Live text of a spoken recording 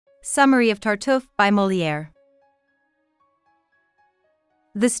Summary of Tartuffe by Molière.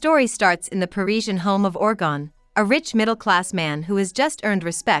 The story starts in the Parisian home of Orgon, a rich middle-class man who has just earned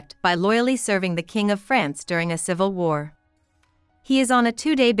respect by loyally serving the King of France during a civil war. He is on a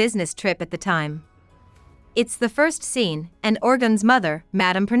 2-day business trip at the time. It's the first scene, and Orgon's mother,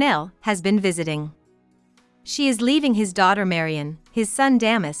 Madame Pernelle, has been visiting. She is leaving his daughter Marion, his son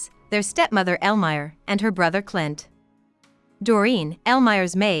Damas, their stepmother Elmire, and her brother Clint. Dorine,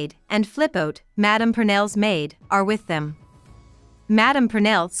 Elmire's maid, and Flippote, Madame Pernelle's maid, are with them. Madame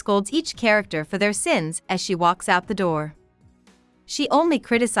Pernelle scolds each character for their sins as she walks out the door. She only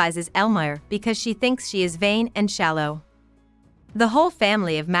criticizes Elmire because she thinks she is vain and shallow. The whole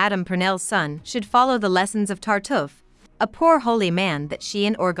family of Madame Pernelle's son should follow the lessons of Tartuffe, a poor holy man that she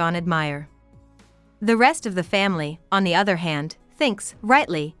and Orgon admire. The rest of the family, on the other hand, thinks,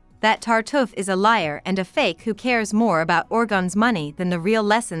 rightly, that Tartuffe is a liar and a fake who cares more about Orgon's money than the real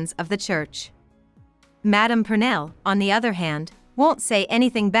lessons of the church. Madame Pernelle, on the other hand, won't say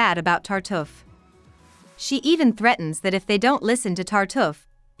anything bad about Tartuffe. She even threatens that if they don't listen to Tartuffe,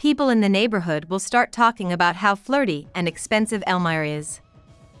 people in the neighborhood will start talking about how flirty and expensive Elmire is.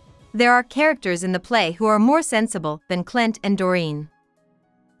 There are characters in the play who are more sensible than Clint and Dorine.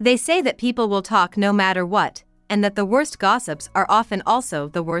 They say that people will talk no matter what, and that the worst gossips are often also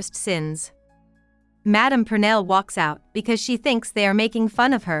the worst sins. Madame Pernelle walks out because she thinks they are making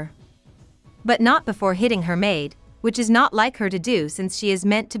fun of her. But not before hitting her maid, which is not like her to do since she is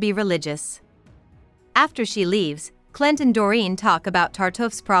meant to be religious. After she leaves, Clint and Dorine talk about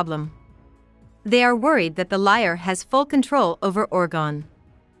Tartuffe's problem. They are worried that the liar has full control over Orgon.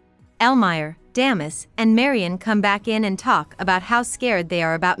 Elmire, Damas, and Marion come back in and talk about how scared they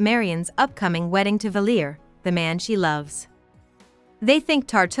are about Marion's upcoming wedding to Moliere, the man she loves. They think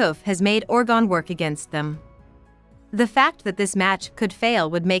Tartuffe has made Orgon work against them. The fact that this match could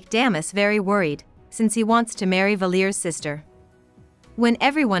fail would make Damas very worried, since he wants to marry Moliere's sister. When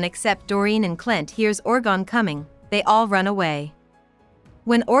everyone except Dorine and Clint hears Orgon coming, they all run away.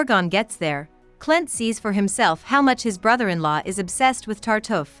 When Orgon gets there, Clint sees for himself how much his brother-in-law is obsessed with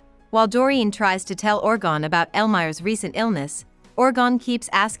Tartuffe. While Dorine tries to tell Orgon about Elmire's recent illness, Orgon keeps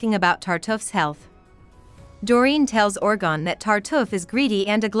asking about Tartuffe's health. Dorine tells Orgon that Tartuffe is greedy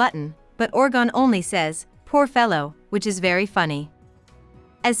and a glutton, but Orgon only says, "Poor fellow," which is very funny.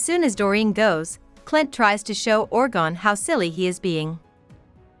 As soon as Dorine goes, Clint tries to show Orgon how silly he is being.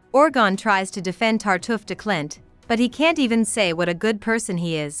 Orgon tries to defend Tartuffe to Clint, but he can't even say what a good person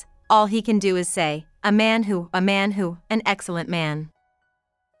he is. All he can do is say, a man who, an excellent man.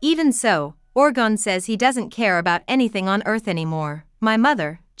 Even so, Orgon says he doesn't care about anything on earth anymore. My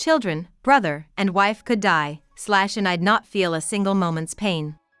mother, children, brother, and wife could die, and I'd not feel a single moment's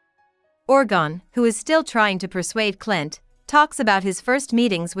pain. Orgon, who is still trying to persuade Clint, talks about his first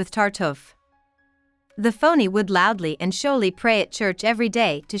meetings with Tartuffe. The phony would loudly and showily pray at church every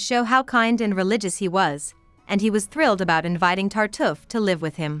day to show how kind and religious he was, and he was thrilled about inviting Tartuffe to live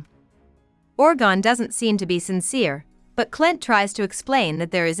with him. Orgon doesn't seem to be sincere, but Clint tries to explain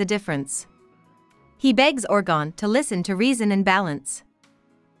that there is a difference. He begs Orgon to listen to reason and balance.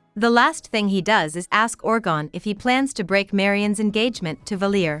 The last thing he does is ask Orgon if he plans to break Marion's engagement to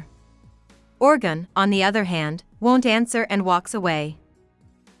Moliere. Orgon, on the other hand, won't answer and walks away.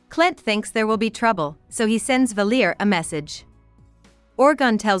 Clint thinks there will be trouble, so he sends Moliere a message.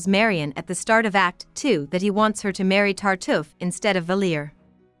 Orgon tells Marion at the start of Act 2 that he wants her to marry Tartuffe instead of Moliere.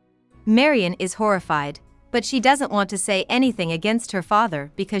 Marion is horrified, but she doesn't want to say anything against her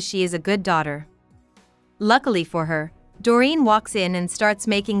father because she is a good daughter. Luckily for her, Dorine walks in and starts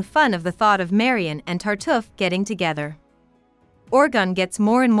making fun of the thought of Marion and Tartuffe getting together. Orgon gets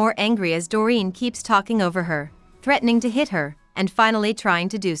more and more angry as Dorine keeps talking over her, threatening to hit her, and finally trying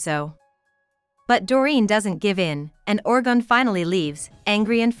to do so. But Dorine doesn't give in, and Orgon finally leaves,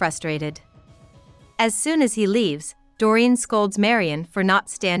 angry and frustrated. As soon as he leaves, Dorine scolds Marion for not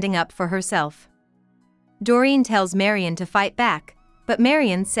standing up for herself. Dorine tells Marion to fight back, but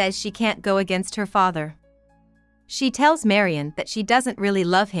Marion says she can't go against her father. She tells Marion that she doesn't really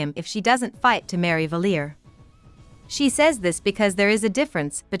love him if she doesn't fight to marry Moliere. She says this because there is a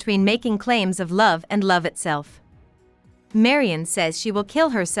difference between making claims of love and love itself. Marion says she will kill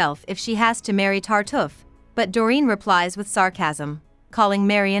herself if she has to marry Tartuffe, but Dorine replies with sarcasm, calling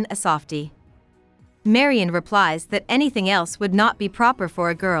Marion a softie. Marion replies that anything else would not be proper for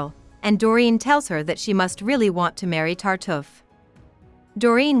a girl, and Dorine tells her that she must really want to marry Tartuffe.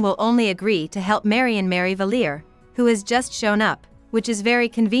 Dorine will only agree to help Marion marry Moliere, who has just shown up, which is very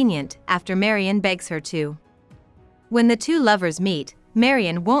convenient after Marion begs her to. When the two lovers meet,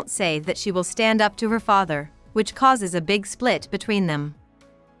 Marion won't say that she will stand up to her father, which causes a big split between them.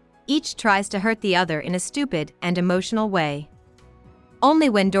 each tries to hurt the other in a stupid and emotional way. Only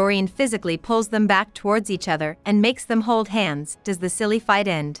when Dorine physically pulls them back towards each other and makes them hold hands does the silly fight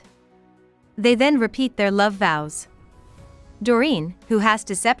end. They then repeat their love vows. Dorine, who has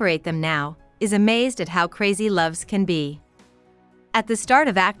to separate them now, is amazed at how crazy loves can be. At the start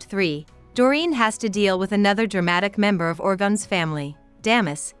of Act 3, Dorine has to deal with another dramatic member of Orgon's family,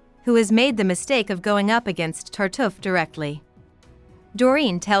 Damis, who has made the mistake of going up against Tartuffe directly.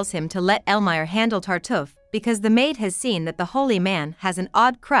 Dorine tells him to let Elmire handle Tartuffe because the maid has seen that the holy man has an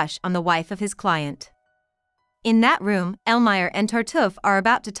odd crush on the wife of his client. In that room, Elmire and Tartuffe are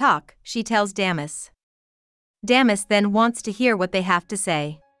about to talk, she tells Damis. Damis then wants to hear what they have to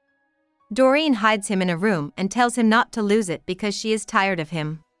say. Dorine hides him in a room and tells him not to lose it because she is tired of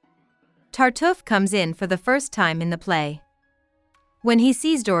him. Tartuffe comes in for the first time in the play. When he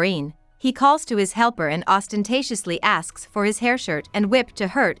sees Dorine, he calls to his helper and ostentatiously asks for his hair shirt and whip to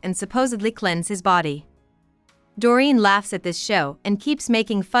hurt and supposedly cleanse his body. Dorine laughs at this show and keeps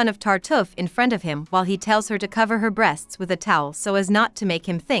making fun of Tartuffe in front of him while he tells her to cover her breasts with a towel so as not to make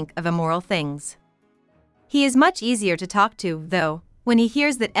him think of immoral things. He is much easier to talk to, though, when he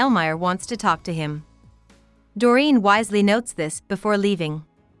hears that Elmire wants to talk to him. Dorine wisely notes this before leaving.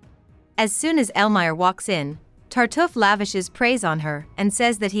 As soon as Elmire walks in, Tartuffe lavishes praise on her and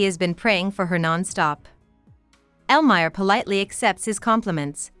says that he has been praying for her non-stop. Elmire politely accepts his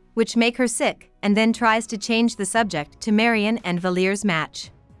compliments, which make her sick, and then tries to change the subject to Marion and Valier's match.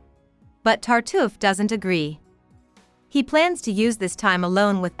 But Tartuffe doesn't agree. He plans to use this time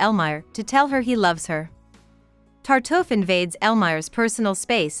alone with Elmire to tell her he loves her. Tartuffe invades Elmire's personal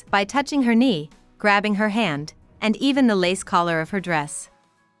space by touching her knee, grabbing her hand, and even the lace collar of her dress.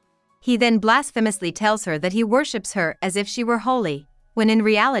 He then blasphemously tells her that he worships her as if she were holy, when in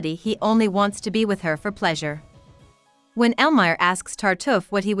reality he only wants to be with her for pleasure. When Elmire asks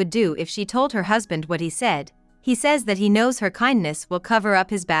Tartuffe what he would do if she told her husband what he says that he knows her kindness will cover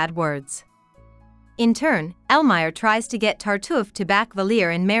up his bad words. In turn, Elmire tries to get Tartuffe to back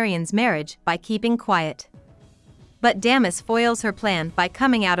Valier in Marion's marriage by keeping quiet. But Damis foils her plan by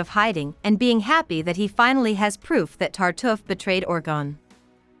coming out of hiding and being happy that he finally has proof that Tartuffe betrayed Orgon.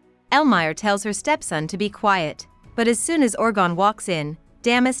 Elmire tells her stepson to be quiet, but as soon as Orgon walks in,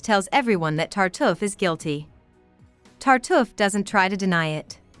 Damis tells everyone that Tartuffe is guilty. Tartuffe doesn't try to deny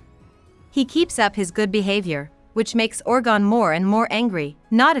it. He keeps up his good behavior, which makes Orgon more and more angry,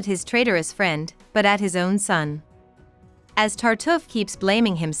 not at his traitorous friend, but at his own son. As Tartuffe keeps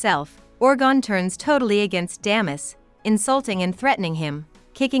blaming himself, Orgon turns totally against Damis, insulting and threatening him,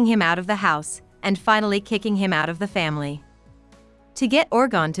 kicking him out of the house, and finally kicking him out of the family. To get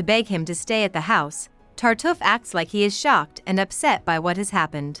Orgon to beg him to stay at the house, Tartuffe acts like he is shocked and upset by what has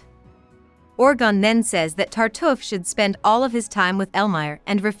happened. Orgon then says that Tartuffe should spend all of his time with Elmire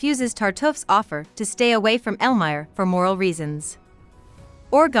and refuses Tartuffe's offer to stay away from Elmire for moral reasons.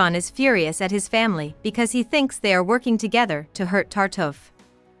 Orgon is furious at his family because he thinks they are working together to hurt Tartuffe.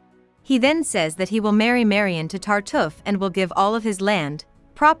 He then says that he will marry Marion to Tartuffe and will give all of his land,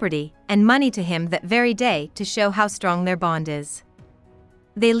 property, and money to him that very day to show how strong their bond is.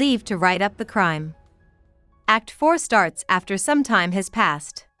 They leave to write up the crime. Act 4 starts after some time has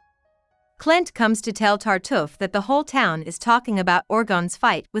passed. Clent comes to tell Tartuffe that the whole town is talking about Orgon's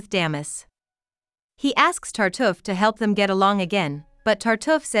fight with Damis. He asks Tartuffe to help them get along again, but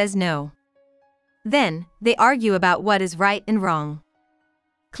Tartuffe says no. Then, they argue about what is right and wrong.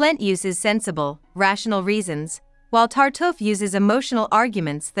 Clent uses sensible, rational reasons, while Tartuffe uses emotional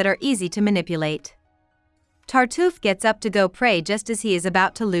arguments that are easy to manipulate. Tartuffe gets up to go pray just as he is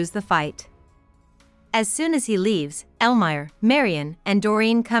about to lose the fight. As soon as he leaves, Elmire, Marion, and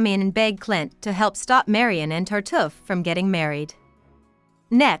Dorine come in and beg Clent to help stop Marion and Tartuffe from getting married.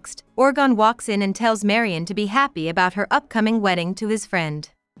 Next, Orgon walks in and tells Marion to be happy about her upcoming wedding to his friend.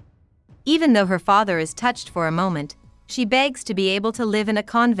 Even though her father is touched for a moment, she begs to be able to live in a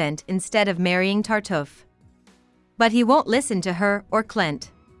convent instead of marrying Tartuffe. But he won't listen to her or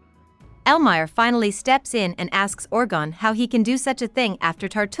Clent. Elmire finally steps in and asks Orgon how he can do such a thing after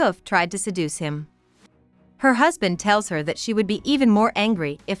Tartuffe tried to seduce him. Her husband tells her that she would be even more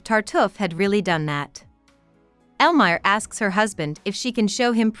angry if Tartuffe had really done that. Elmire asks her husband if she can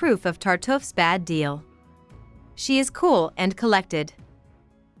show him proof of Tartuffe's bad deal. She is cool and collected.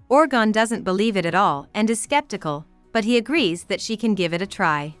 Orgon doesn't believe it at all and is skeptical, but he agrees that she can give it a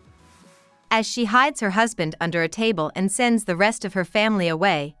try. As she hides her husband under a table and sends the rest of her family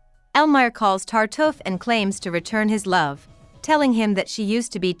away, Elmire calls Tartuffe and claims to return his love, telling him that she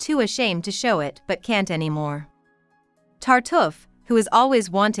used to be too ashamed to show it but can't anymore. Tartuffe, who is always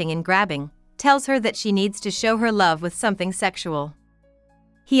wanting and grabbing, tells her that she needs to show her love with something sexual.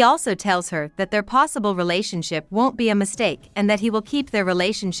 He also tells her that their possible relationship won't be a mistake and that he will keep their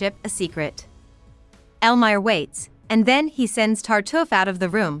relationship a secret. Elmire waits, and then he sends Tartuffe out of the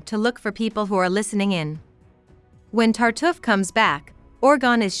room to look for people who are listening in. When Tartuffe comes back,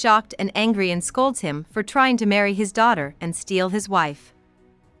 Orgon is shocked and angry and scolds him for trying to marry his daughter and steal his wife.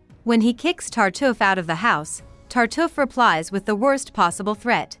 When he kicks Tartuffe out of the house, Tartuffe replies with the worst possible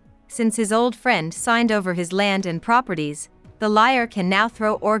threat: since his old friend signed over his land and properties, the liar can now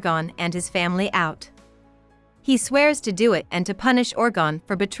throw Orgon and his family out. He swears to do it and to punish Orgon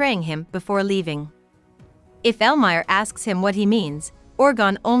for betraying him before leaving. If Elmire asks him what he means,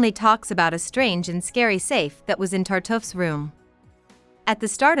 Orgon only talks about a strange and scary safe that was in Tartuffe's room. At the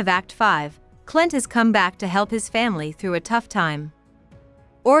start of Act 5, Clint has come back to help his family through a tough time.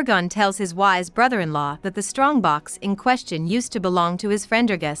 Orgon tells his wise brother-in-law that the strongbox in question used to belong to his friend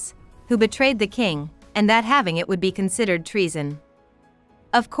Urgus, who betrayed the king, and that having it would be considered treason.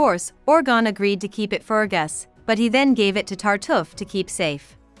 Of course, Orgon agreed to keep it for Urgus, but he then gave it to Tartuffe to keep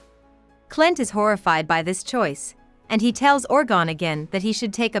safe. Clint is horrified by this choice, and he tells Orgon again that he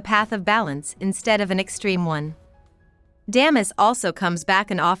should take a path of balance instead of an extreme one. Damis also comes back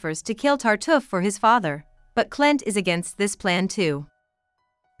and offers to kill Tartuffe for his father, but Clint is against this plan too.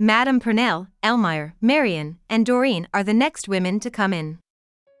 Madame Purnell, Elmire, Marion, and Dorine are the next women to come in.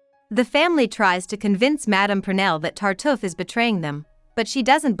 The family tries to convince Madame Purnell that Tartuffe is betraying them, but she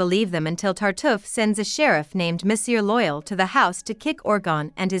doesn't believe them until Tartuffe sends a sheriff named Monsieur Loyal to the house to kick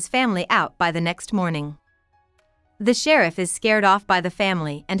Orgon and his family out by the next morning. The sheriff is scared off by the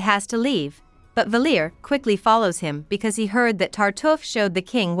family and has to leave, but Moliere quickly follows him because he heard that Tartuffe showed the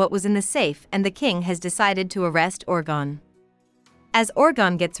king what was in the safe and the king has decided to arrest Orgon. As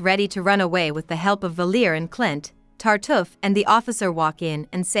Orgon gets ready to run away with the help of Moliere and Clint, Tartuffe and the officer walk in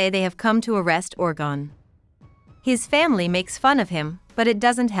and say they have come to arrest Orgon. His family makes fun of him, but it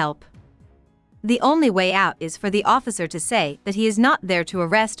doesn't help. The only way out is for the officer to say that he is not there to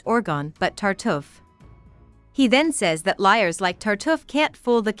arrest Orgon but Tartuffe. He then says that liars like Tartuffe can't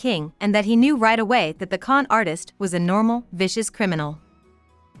fool the king and that he knew right away that the con artist was a normal, vicious criminal.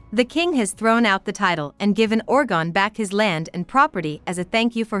 The king has thrown out the title and given Orgon back his land and property as a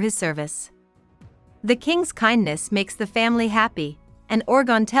thank you for his service. The king's kindness makes the family happy, and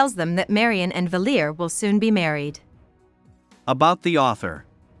Orgon tells them that Marion and Moliere will soon be married. About the author.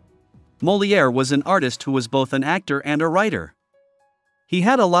 Moliere was an artist who was both an actor and a writer. He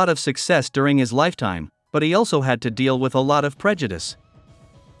had a lot of success during his lifetime, but he also had to deal with a lot of prejudice.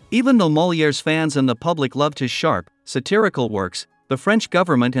 Even though Moliere's fans and the public loved his sharp, satirical works, the French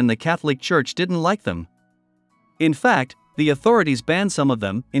government and the Catholic Church didn't like them. In fact, the authorities banned some of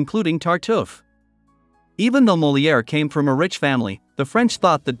them, including Tartuffe. Even though Moliere came from a rich family, the French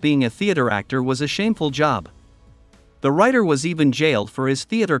thought that being a theater actor was a shameful job. The writer was even jailed for his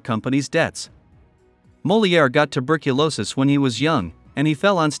theater company's debts. Moliere got tuberculosis when he was young, and he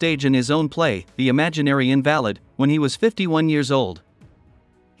fell on stage in his own play, The Imaginary Invalid, when he was 51 years old.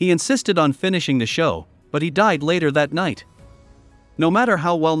 He insisted on finishing the show, but he died later that night. No matter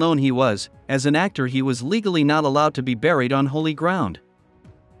how well known he was, as an actor he was legally not allowed to be buried on holy ground.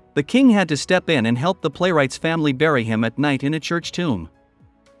 The king had to step in and help the playwright's family bury him at night in a church tomb.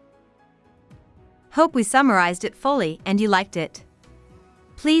 Hope we summarized it fully and you liked it.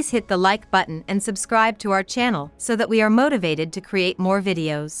 Please hit the like button and subscribe to our channel so that we are motivated to create more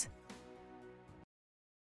videos.